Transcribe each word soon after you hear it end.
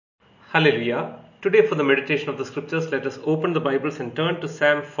Hallelujah. Today for the meditation of the scriptures, let us open the Bibles and turn to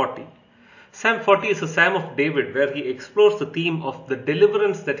Psalm 40. Psalm 40 is a psalm of David where he explores the theme of the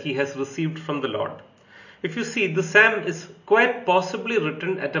deliverance that he has received from the Lord. If you see, the psalm is quite possibly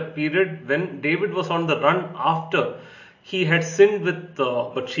written at a period when David was on the run after he had sinned with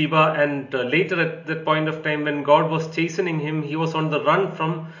Bathsheba, and later at that point of time when God was chastening him, he was on the run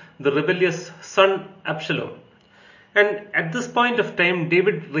from the rebellious son Absalom. And at this point of time,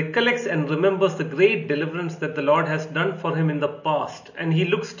 David recollects and remembers the great deliverance that the Lord has done for him in the past. And he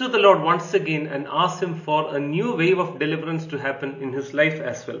looks to the Lord once again and asks him for a new wave of deliverance to happen in his life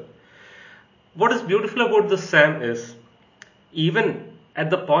as well. What is beautiful about this psalm is, even at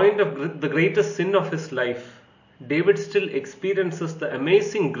the point of the greatest sin of his life, David still experiences the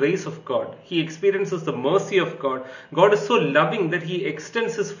amazing grace of God. He experiences the mercy of God. God is so loving that he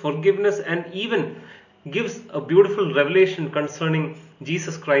extends his forgiveness and even gives a beautiful revelation concerning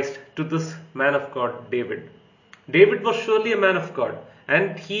Jesus Christ to this man of God, David. David was surely a man of God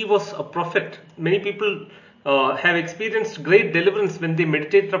and he was a prophet. Many people have experienced great deliverance when they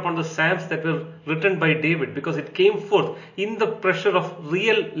meditated upon the Psalms that were written by David, because it came forth in the pressure of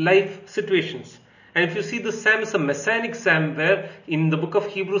real life situations. And if you see, the psalm is a messianic psalm where in the book of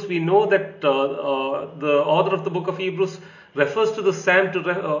Hebrews we know that the author of the book of Hebrews refers to the psalm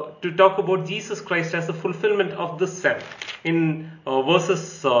to talk about Jesus Christ as the fulfillment of this psalm. In verses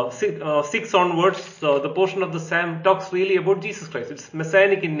 6 onwards, the portion of the psalm talks really about Jesus Christ. It's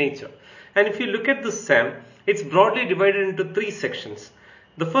messianic in nature. And if you look at this psalm, it's broadly divided into three sections.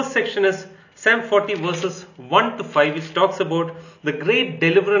 The first section is Psalm 40 verses 1 to 5, which talks about the great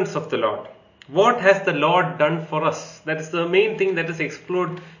deliverance of the Lord. What has the Lord done for us? That is the main thing that is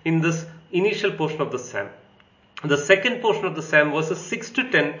explored in this initial portion of the psalm. The second portion of the psalm, verses 6 to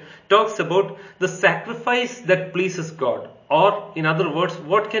 10, talks about the sacrifice that pleases God. Or, in other words,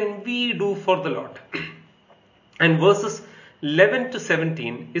 what can we do for the Lord? And verses 11 to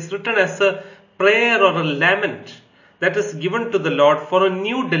 17 is written as a prayer or a lament that is given to the Lord for a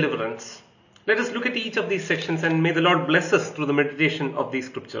new deliverance. Let us look at each of these sections, and may the Lord bless us through the meditation of these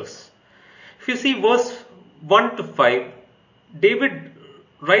scriptures. If you see verse 1 to 5, David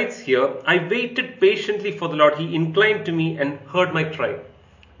writes here, I waited patiently for the Lord. He inclined to me and heard my cry.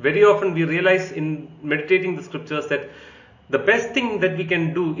 Very often we realize in meditating the scriptures that the best thing that we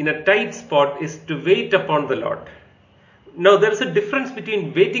can do in a tight spot is to wait upon the Lord. Now there is a difference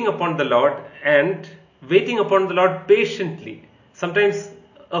between waiting upon the Lord and waiting upon the Lord patiently. Sometimes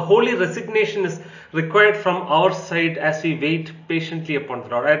a holy resignation is required from our side as we wait patiently upon the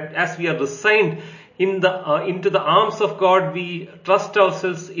Lord. As we are resigned into the arms of God, we trust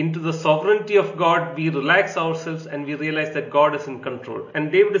ourselves into the sovereignty of God, we relax ourselves and we realize that God is in control.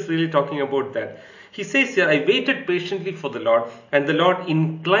 And David is really talking about that. He says here, I waited patiently for the Lord and the Lord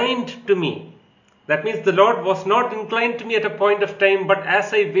inclined to me. That means the Lord was not inclined to me at a point of time, but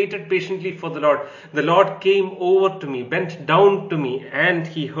as I waited patiently for the Lord came over to me, bent down to me, and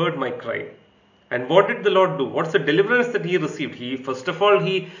he heard my cry. And what did the Lord do? What's the deliverance that he received? First of all,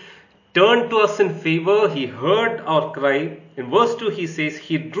 he turned to us in favor. He heard our cry. In verse 2, he says,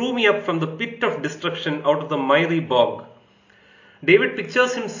 he drew me up from the pit of destruction out of the miry bog. David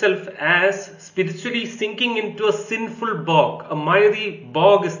pictures himself as spiritually sinking into a sinful bog. A miry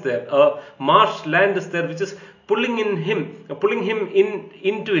bog is there. A marsh land is there, which is pulling him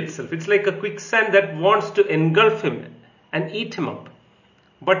into itself. It's like a quicksand that wants to engulf him and eat him up.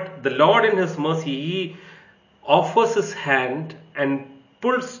 But the Lord in his mercy, he offers his hand and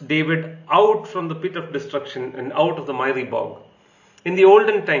pulls David out from the pit of destruction and out of the miry bog. In the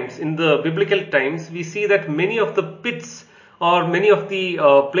olden times, in the biblical times, we see that many of the pits or many of the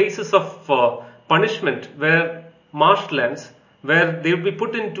places of punishment were marshlands, where they will be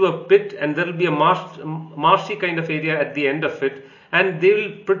put into a pit and there will be a marshy kind of area at the end of it, and they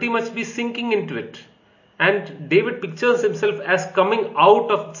will pretty much be sinking into it. And David pictures himself as coming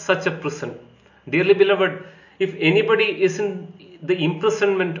out of such a prison. Dearly beloved, if anybody is in the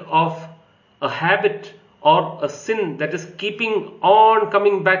imprisonment of a habit or a sin that is keeping on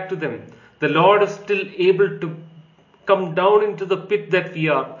coming back to them, the Lord is still able to come down into the pit that we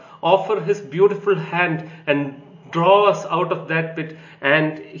are, offer his beautiful hand and draw us out of that pit,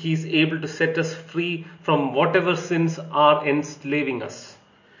 and he is able to set us free from whatever sins are enslaving us.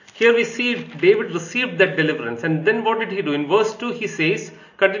 Here we see David received that deliverance, and then what did he do? In verse 2 he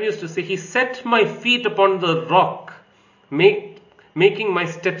continues to say, he set my feet upon the rock, making my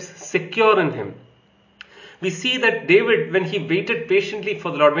steps secure in him. We see that David, when he waited patiently for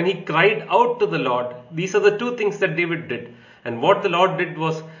the Lord, when he cried out to the Lord, these are the two things that David did. And what the Lord did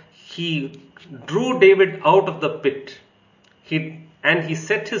was, he drew David out of the pit. He and he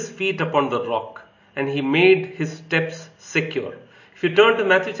set his feet upon the rock, and he made his steps secure. If you turn to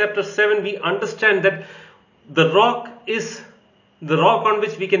Matthew chapter 7, we understand that the rock on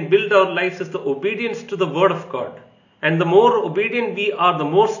which we can build our lives is the obedience to the word of God. And the more obedient we are, the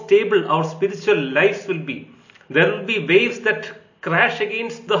more stable our spiritual lives will be. There will be waves that crash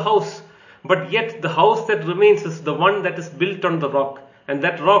against the house, but yet the house that remains is the one that is built on the rock, and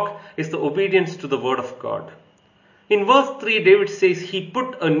that rock is the obedience to the word of God. In verse 3, David says, he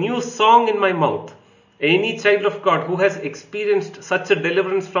put a new song in my mouth. Any child of God who has experienced such a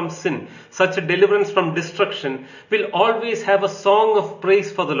deliverance from sin, such a deliverance from destruction, will always have a song of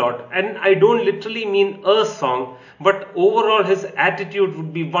praise for the Lord. And I don't literally mean a song, but overall his attitude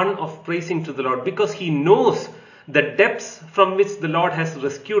would be one of praising to the Lord, because he knows the depths from which the Lord has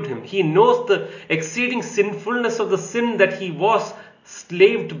rescued him. He knows the exceeding sinfulness of the sin that he was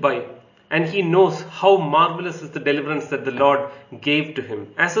slaved by. And he knows how marvelous is the deliverance that the Lord gave to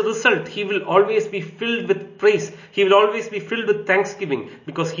him. As a result, he will always be filled with praise. He will always be filled with thanksgiving,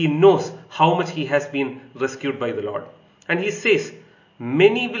 because he knows how much he has been rescued by the Lord. And he says,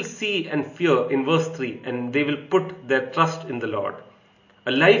 many will see and fear in verse 3, and they will put their trust in the Lord.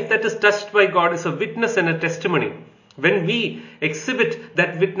 A life that is touched by God is a witness and a testimony. When we exhibit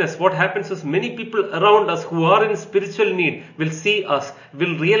that witness, what happens is many people around us who are in spiritual need will see us,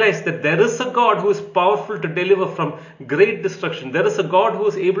 will realize that there is a God who is powerful to deliver from great destruction. There is a God who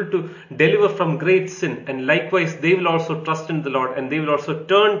is able to deliver from great sin. And likewise, they will also trust in the Lord, and they will also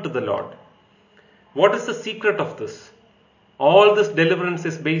turn to the Lord. What is the secret of this? All this deliverance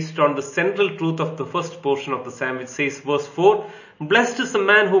is based on the central truth of the first portion of the psalm, which says, verse 4, blessed is the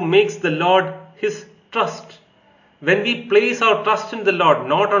man who makes the Lord his trust. When we place our trust in the Lord,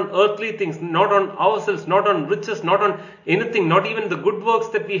 not on earthly things, not on ourselves, not on riches, not on anything, not even the good works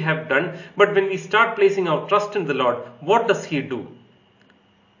that we have done, but when we start placing our trust in the Lord, what does he do?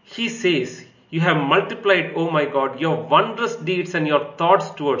 He says, you have multiplied, O my God, your wondrous deeds and your thoughts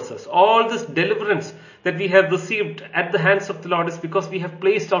towards us. All this deliverance that we have received at the hands of the Lord is because we have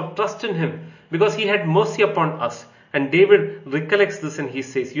placed our trust in him, because he had mercy upon us. And David recollects this, and he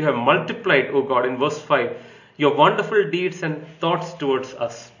says, you have multiplied, O God, in verse 5, your wonderful deeds and thoughts towards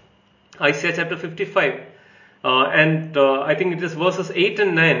us. Isaiah chapter 55, I think it is verses 8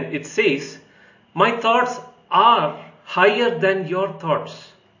 and 9, it says, my thoughts are higher than your thoughts.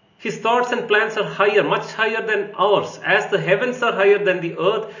 His thoughts and plans are higher, much higher than ours. As the heavens are higher than the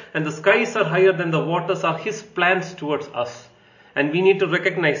earth and the skies are higher than the waters, are his plans towards us. And we need to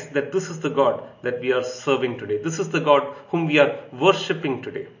recognize that this is the God that we are serving today. This is the God whom we are worshipping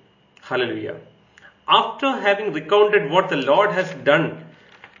today. Hallelujah. After having recounted what the Lord has done,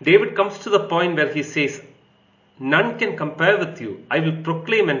 David comes to the point where he says, none can compare with you. I will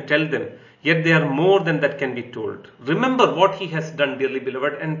proclaim and tell them, yet they are more than that can be told. Remember what he has done, dearly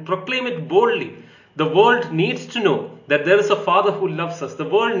beloved, and proclaim it boldly. The world needs to know that there is a Father who loves us. The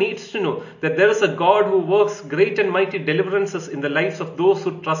world needs to know that there is a God who works great and mighty deliverances in the lives of those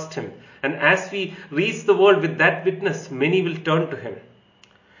who trust him. And as we reach the world with that witness, many will turn to him.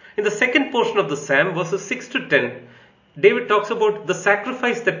 In the second portion of the psalm, verses 6 to 10, David talks about the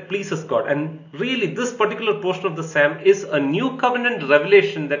sacrifice that pleases God. And really, this particular portion of the psalm is a new covenant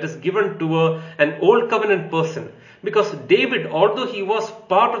revelation that is given to an old covenant person. Because David, although he was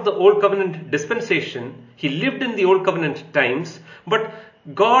part of the old covenant dispensation, he lived in the old covenant times, but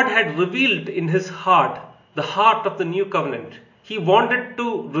God had revealed in his heart the heart of the new covenant. He wanted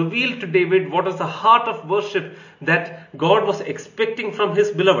to reveal to David what was the heart of worship that God was expecting from his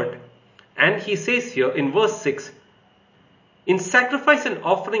beloved. And he says here in verse 6, in sacrifice and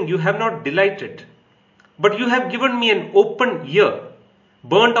offering you have not delighted, but you have given me an open ear.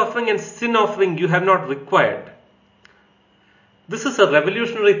 Burnt offering and sin offering you have not required. This is a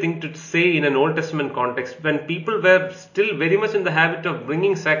revolutionary thing to say in an Old Testament context, when people were still very much in the habit of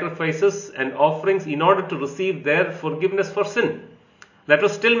bringing sacrifices and offerings in order to receive their forgiveness for sin. That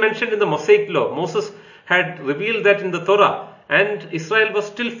was still mentioned in the Mosaic law. Moses had revealed that in the Torah, and Israel was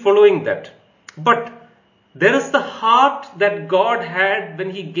still following that. But there is the heart that God had when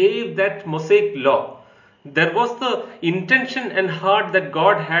he gave that Mosaic law. There was the intention and heart that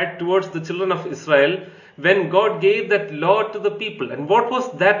God had towards the children of Israel when God gave that law to the people. And what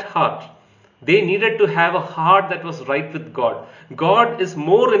was that heart? They needed to have a heart that was right with God. God is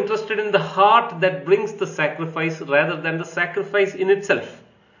more interested in the heart that brings the sacrifice rather than the sacrifice in itself.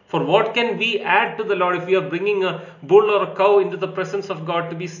 For what can we add to the Lord if we are bringing a bull or a cow into the presence of God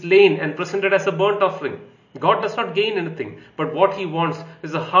to be slain and presented as a burnt offering? God does not gain anything, but what he wants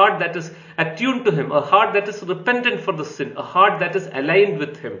is a heart that is attuned to him, a heart that is repentant for the sin, a heart that is aligned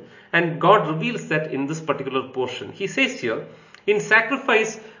with him. And God reveals that in this particular portion. He says here, In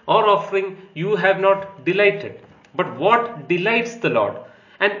sacrifice or offering you have not delighted. But what delights the Lord?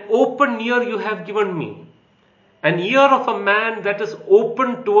 An open ear you have given me. An ear of a man that is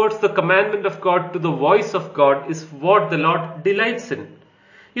open towards the commandment of God, to the voice of God, is what the Lord delights in.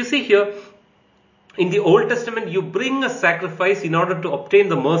 You see here, in the Old Testament, you bring a sacrifice in order to obtain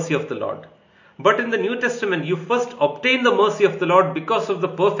the mercy of the Lord. But in the New Testament, you first obtain the mercy of the Lord because of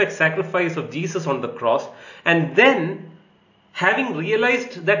the perfect sacrifice of Jesus on the cross. And then, having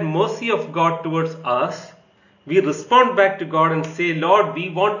realized that mercy of God towards us, we respond back to God and say, Lord, we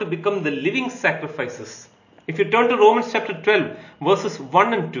want to become the living sacrifices. If you turn to Romans chapter 12, verses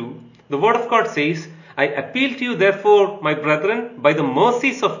 1 and 2, the word of God says, I appeal to you therefore, my brethren, by the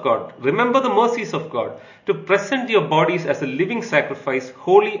mercies of God, remember the mercies of God, to present your bodies as a living sacrifice,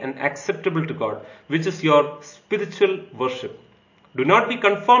 holy and acceptable to God, which is your spiritual worship. Do not be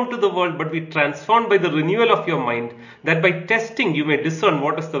conformed to the world, but be transformed by the renewal of your mind, that by testing you may discern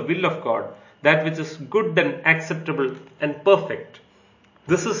what is the will of God, that which is good and acceptable and perfect.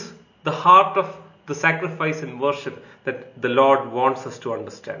 This is the heart of the sacrifice and worship that the Lord wants us to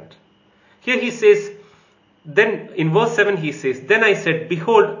understand. Here he says, then in verse 7 he says, then I said,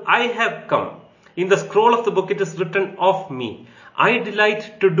 behold, I have come. In the scroll of the book it is written of me. I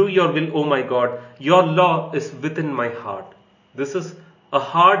delight to do your will, O my God. Your law is within my heart. This is a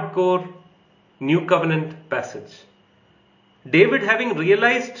hardcore New Covenant passage. David, having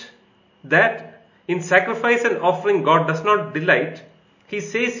realized that in sacrifice and offering God does not delight, he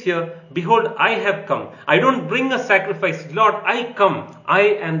says here, behold, I have come. I don't bring a sacrifice. Lord, I come. I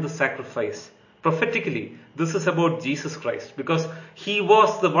am the sacrifice. Prophetically, this is about Jesus Christ, because he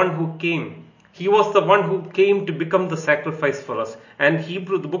was the one who came. He was the one who came to become the sacrifice for us. And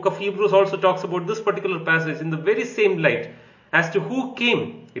the book of Hebrews also talks about this particular passage in the very same light. As to who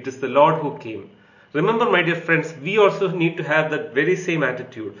came, it is the Lord who came. Remember, my dear friends, we also need to have that very same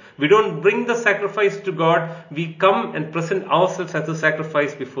attitude. We don't bring the sacrifice to God. We come and present ourselves as a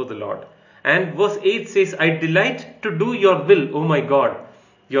sacrifice before the Lord. And verse 8 says, I delight to do your will, O my God.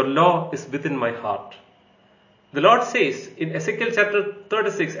 Your law is within my heart. The Lord says in Ezekiel chapter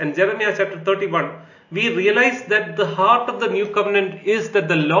 36 and Jeremiah chapter 31, we realize that the heart of the new covenant is that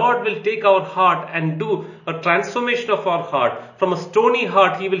the Lord will take our heart and do a transformation of our heart. From a stony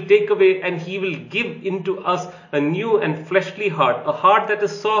heart he will take away and he will give into us a new and fleshly heart, a heart that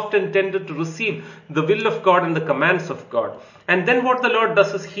is soft and tender to receive the will of God and the commands of God. And then what the Lord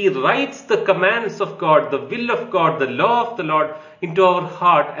does is he writes the commands of God, the will of God, the law of the Lord into our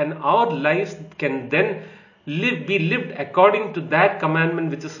heart, and our lives can then be lived according to that commandment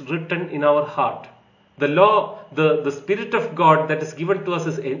which is written in our heart. The law, the Spirit of God that is given to us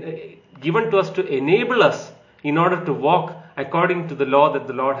is given to us to enable us in order to walk according to the law that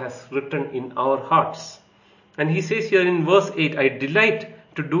the Lord has written in our hearts. And he says here in verse 8, I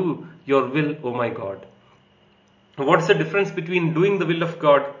delight to do your will, O my God. What's the difference between doing the will of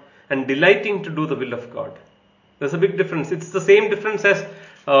God and delighting to do the will of God? There's a big difference. It's the same difference as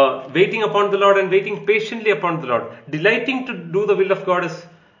waiting upon the Lord and waiting patiently upon the Lord. Delighting to do the will of God is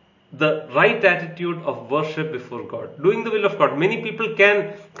the right attitude of worship before God. Doing the will of God. Many people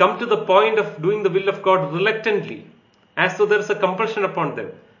can come to the point of doing the will of God reluctantly, as though there is a compulsion upon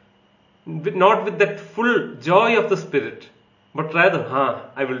them. Not with that full joy of the Spirit, but rather,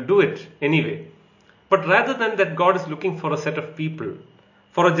 I will do it anyway. But rather than that, God is looking for a set of people,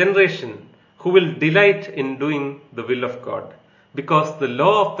 for a generation who will delight in doing the will of God, because the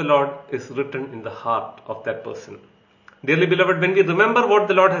law of the Lord is written in the heart of that person. Dearly beloved, when we remember what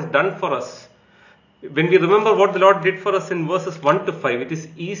the Lord has done for us, when we remember what the Lord did for us in verses 1 to 5, it is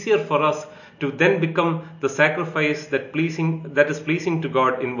easier for us to then become the sacrifice that is pleasing to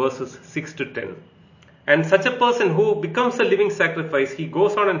God in verses 6 to 10. And such a person who becomes a living sacrifice, he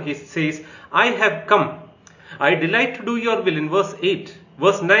goes on and he says, I have come. I delight to do your will in verse 8.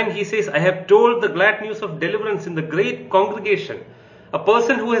 Verse 9 he says, I have told the glad news of deliverance in the great congregation. A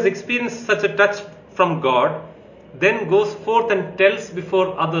person who has experienced such a touch from God then goes forth and tells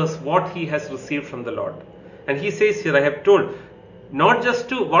before others what he has received from the Lord. And he says here, I have told, not just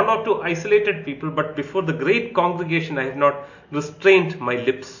to one or two isolated people, but before the great congregation I have not restrained my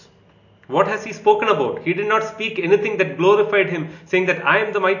lips. What has he spoken about? He did not speak anything that glorified him, saying that I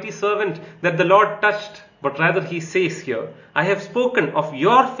am the mighty servant that the Lord touched. But rather he says here, I have spoken of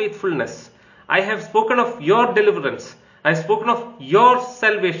your faithfulness. I have spoken of your deliverance. I have spoken of your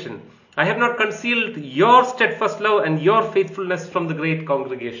salvation. I have not concealed your steadfast love and your faithfulness from the great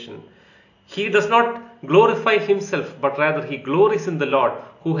congregation. He does not glorify himself, but rather he glories in the Lord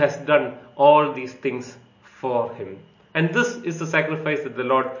who has done all these things for him. And this is the sacrifice that the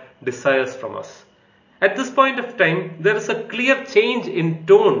Lord desires from us. At this point of time, there is a clear change in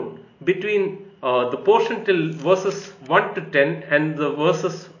tone between the portion till verses 1 to 10 and the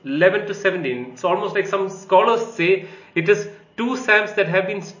verses 11 to 17. It's almost like some scholars say it is two psalms that have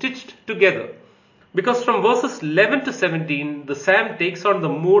been stitched together. Because from verses 11 to 17, the psalm takes on the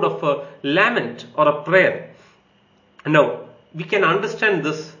mood of a lament or a prayer. Now, we can understand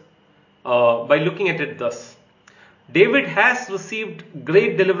this by looking at it thus. David has received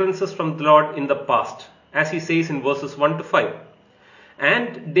great deliverances from the Lord in the past, as he says in verses 1 to 5.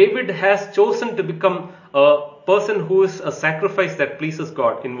 And David has chosen to become a person who is a sacrifice that pleases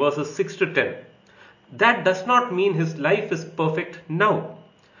God in verses 6 to 10. That does not mean his life is perfect now.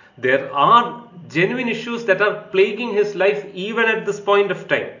 There are genuine issues that are plaguing his life even at this point of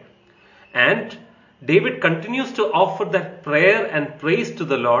time. And David continues to offer that prayer and praise to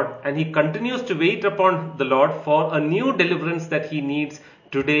the Lord, and he continues to wait upon the Lord for a new deliverance that he needs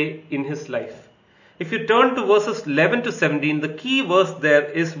today in his life. If you turn to verses 11 to 17, the key verse there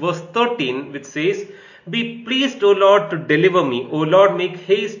is verse 13, which says, "Be pleased, O Lord, to deliver me. O Lord, make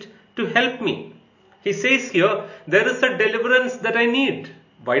haste to help me." He says here, there is a deliverance that I need.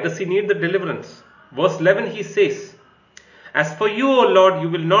 Why does he need the deliverance? Verse 11 he says, "As for you, O Lord, you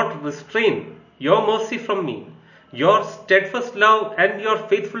will not restrain your mercy from me. Your steadfast love and your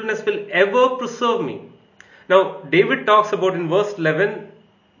faithfulness will ever preserve me." Now, David talks about in verse 11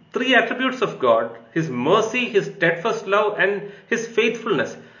 three attributes of God: his mercy, his steadfast love, and his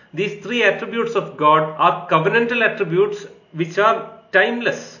faithfulness. These three attributes of God are covenantal attributes which are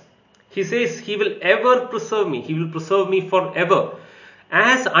timeless. He says he will ever preserve me. He will preserve me forever.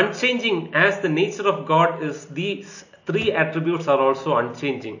 As unchanging as the nature of God is, these three attributes are also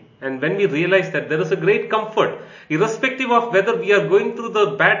unchanging. And when we realize that, there is a great comfort, irrespective of whether we are going through the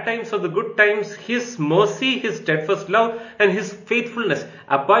bad times or the good times. His mercy, his steadfast love, and his faithfulness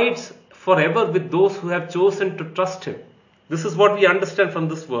abides forever with those who have chosen to trust him. This is what we understand from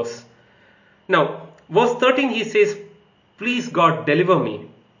this verse. Now, verse 13 he says, "Please God, deliver me."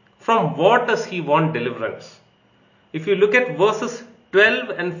 From what does he want deliverance? If you look at verses 12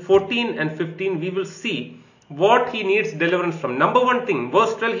 and 14 and 15, we will see what he needs deliverance from. Number one thing,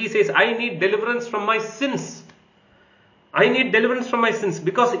 verse 12 he says, "I need deliverance from my sins." I need deliverance from my sins,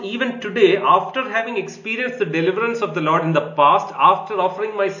 because even today, after having experienced the deliverance of the Lord in the past, after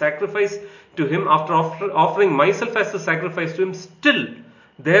offering my sacrifice to him, after offering myself as a sacrifice to him, still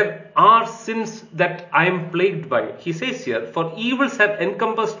there are sins that I am plagued by. He says here, "For evils have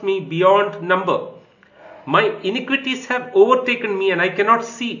encompassed me beyond number. My iniquities have overtaken me, and I cannot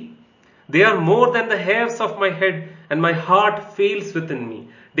see. They are more than the hairs of my head, and my heart fails within me."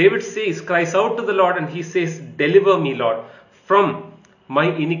 David cries out to the Lord, and he says, "Deliver me, Lord, from my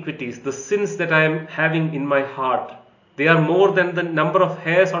iniquities, the sins that I am having in my heart. They are more than the number of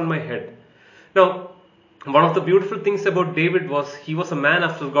hairs on my head." Now, one of the beautiful things about David was he was a man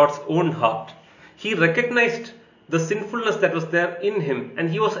after God's own heart. He recognized the sinfulness that was there in him, and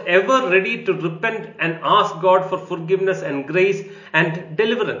he was ever ready to repent and ask God for forgiveness and grace and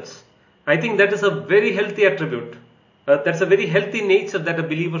deliverance. I think that is a very healthy attribute. That's a very healthy nature that a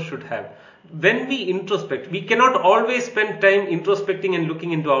believer should have. When we introspect, we cannot always spend time introspecting and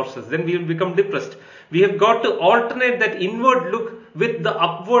looking into ourselves. Then we will become depressed. We have got to alternate that inward look with the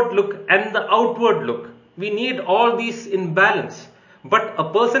upward look and the outward look. We need all these in balance. But a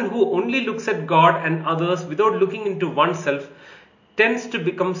person who only looks at God and others without looking into oneself tends to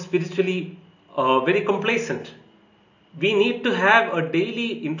become spiritually very complacent. We need to have a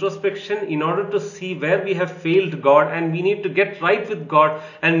daily introspection in order to see where we have failed God, and we need to get right with God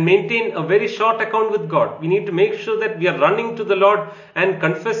and maintain a very short account with God. We need to make sure that we are running to the Lord and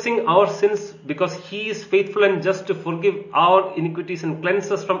confessing our sins, because He is faithful and just to forgive our iniquities and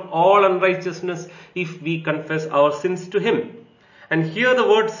cleanse us from all unrighteousness if we confess our sins to Him. And here the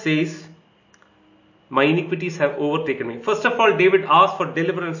word says, "My iniquities have overtaken me." First of all, David asked for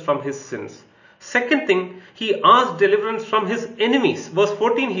deliverance from his sins. Second thing, he asked deliverance from his enemies. Verse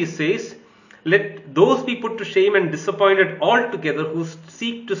 14 he says, "Let those be put to shame and disappointed altogether who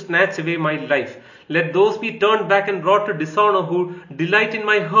seek to snatch away my life. Let those be turned back and brought to dishonor who delight in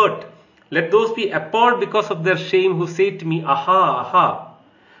my hurt. Let those be appalled because of their shame who say to me, aha, aha."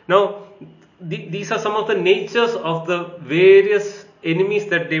 Now, these are some of the natures of the various enemies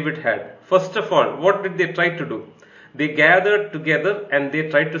that David had. First of all, what did they try to do? They gathered together and they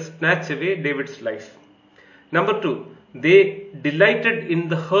tried to snatch away David's life. Number 2, they delighted in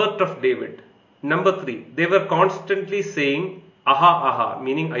the hurt of David. Number 3, they were constantly saying, "Aha, aha,"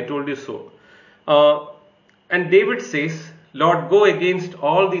 meaning "I told you so." And David says, "Lord, go against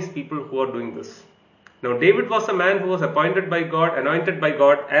all these people who are doing this." Now, David was a man who was appointed by God, anointed by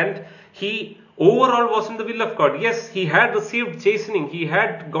God, and he overall wasn't the will of God. Yes, he had received chastening, he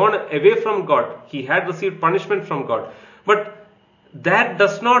had gone away from God, he had received punishment from God. But that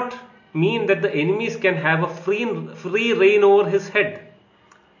does not mean that the enemies can have a free reign over his head.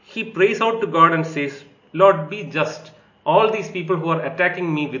 He prays out to God and says, Lord, be just. All these people who are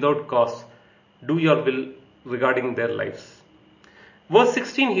attacking me without cause, do your will regarding their lives. Verse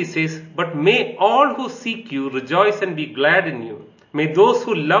 16 he says, but may all who seek you rejoice and be glad in you. May those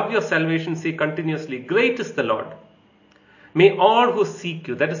who love your salvation say continuously, great is the Lord. May all who seek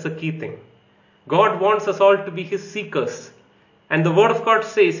you, that is the key thing. God wants us all to be his seekers. And the word of God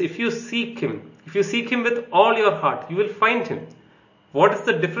says, if you seek him with all your heart, you will find him. What is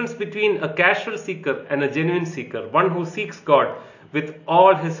the difference between a casual seeker and a genuine seeker? One who seeks God with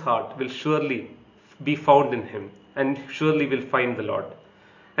all his heart will surely be found in him and surely will find the Lord.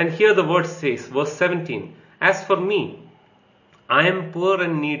 And here the word says, verse 17, as for me, I am poor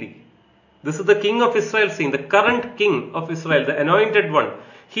and needy. This is the king of Israel saying, the current king of Israel, the anointed one.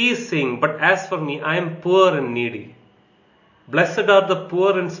 He is saying, but as for me, I am poor and needy. Blessed are the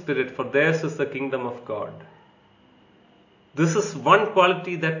poor in spirit, for theirs is the kingdom of God. This is one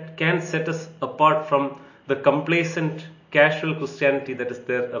quality that can set us apart from the complacent, casual Christianity that is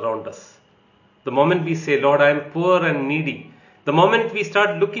there around us. The moment we say, Lord, I am poor and needy, the moment we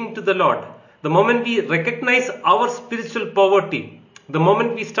start looking to the Lord, the moment we recognize our spiritual poverty, the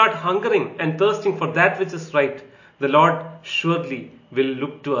moment we start hungering and thirsting for that which is right, the Lord surely will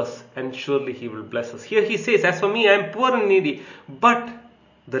look to us and surely he will bless us. Here he says, as for me, I am poor and needy, but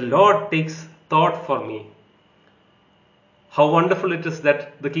the Lord takes thought for me. How wonderful it is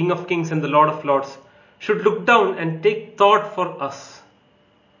that the King of Kings and the Lord of Lords should look down and take thought for us.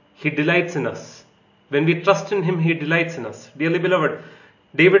 He delights in us. When we trust in him, he delights in us. Dearly beloved,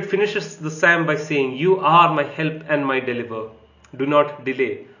 David finishes the psalm by saying, you are my help and my deliverer. Do not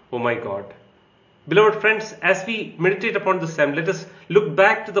delay, O my God. Beloved friends, as we meditate upon this psalm, let us look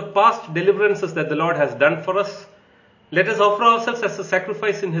back to the past deliverances that the Lord has done for us. Let us offer ourselves as a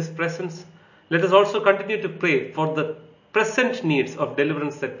sacrifice in his presence. Let us also continue to pray for the present needs of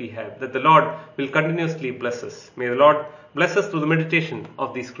deliverance that we have, that the Lord will continuously bless us. May the Lord bless us through the meditation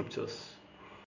of these scriptures.